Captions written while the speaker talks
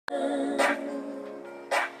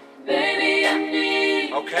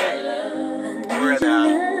Okay, we're at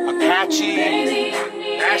Apache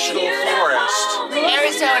National Forest,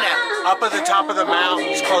 Arizona. up at the top of the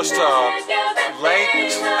mountains, close to Lake,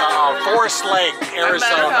 Forest Lake,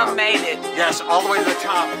 Arizona. My motorhome made it. Yes, all the way to the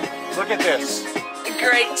top. Look at this.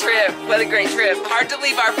 Great trip. What a great trip. Hard to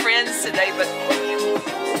leave our friends today, but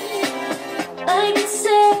I get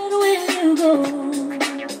sad when you go.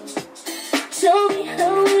 Told me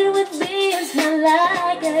how it would be, it's not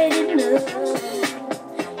like I didn't know.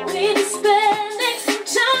 We just spend some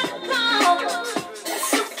time apart.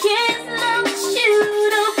 That's okay as long as you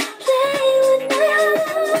don't play with my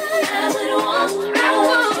heart. I would walk, I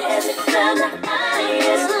would dance it from the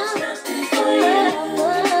highest mountain for you.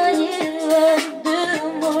 I'd do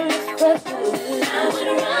more if I could. I would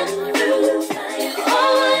run through fire, or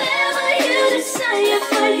whatever you desire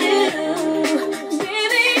for you.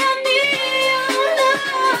 Baby, I need your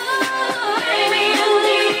love. Baby, I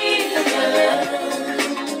need your love.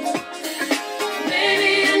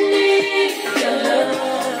 Baby, I need your love.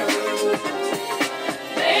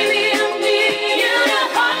 Baby, I need you to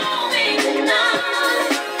hold me tonight.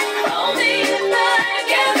 Hold me and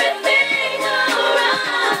make everything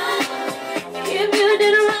alright. If you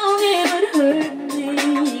did wrong, it would hurt me.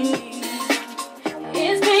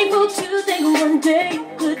 It's painful to think one day you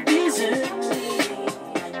could desert me.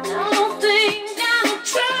 I don't think I will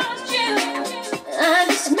trust you. I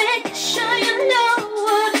just make sure you know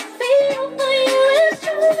what I feel for you is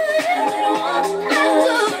true.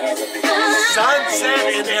 Sunset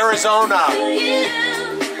in Arizona. I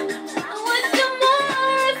would do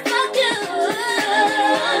more if I could.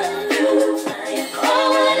 Or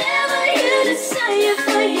whatever you desire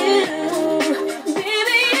for you.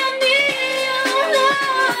 Baby, I need your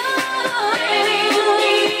love. Baby, I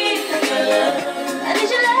need your love. I need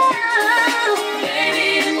your love. Baby,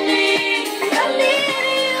 I need you,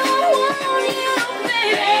 I want you,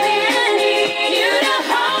 baby. I need you to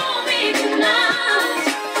hold me tonight.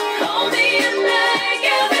 Hold me and make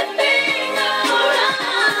everything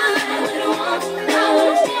alright. I would walk, I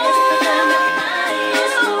would dance from the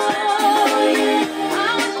highest mountain for you. I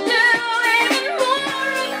would do even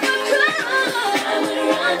more if I could. I would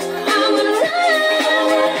run, I would run,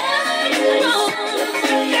 whatever you want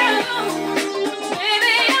for you.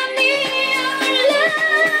 Baby, I need your love.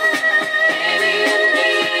 Baby, I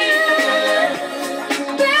need your love.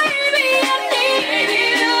 Baby, I need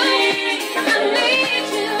you. I need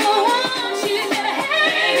you. I want you to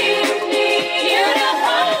have me. Need you to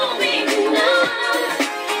hold me tonight.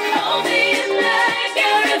 Hold me and make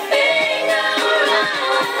everything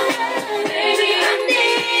alright. Baby, I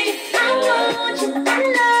need. I want you. I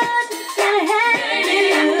love you. Gotta have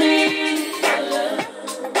you.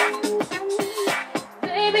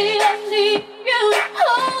 Baby, I need you to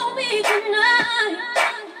hold me tonight.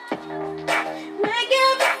 Make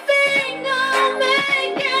everything alright.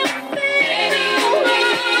 Make everything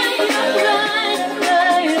alright.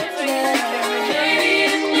 Baby,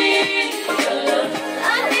 I need your love.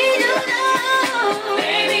 I need your love.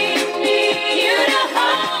 Baby, I need you to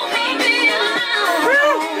hold me tonight.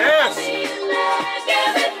 Yes. Make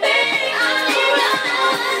everything alright. I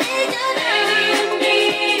need your love. Baby, I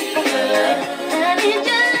need your love. I need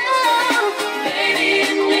your love. Baby,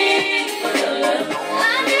 I need your love.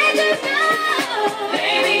 I need your love.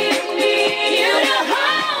 Baby, I need you to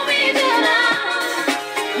hold me tonight.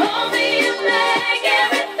 Hold me and make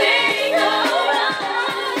everything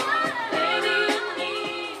alright. Baby, I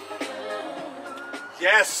need your love.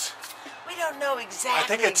 Yes. we don't know exactly. I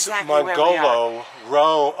think it's exactly where we are.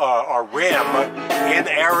 Mogollon Rim in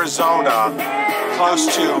Arizona,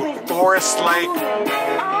 close to Forest Lake,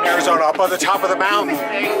 Arizona, up on the top of the mountain.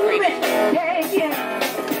 Very pretty. Yeah, yeah.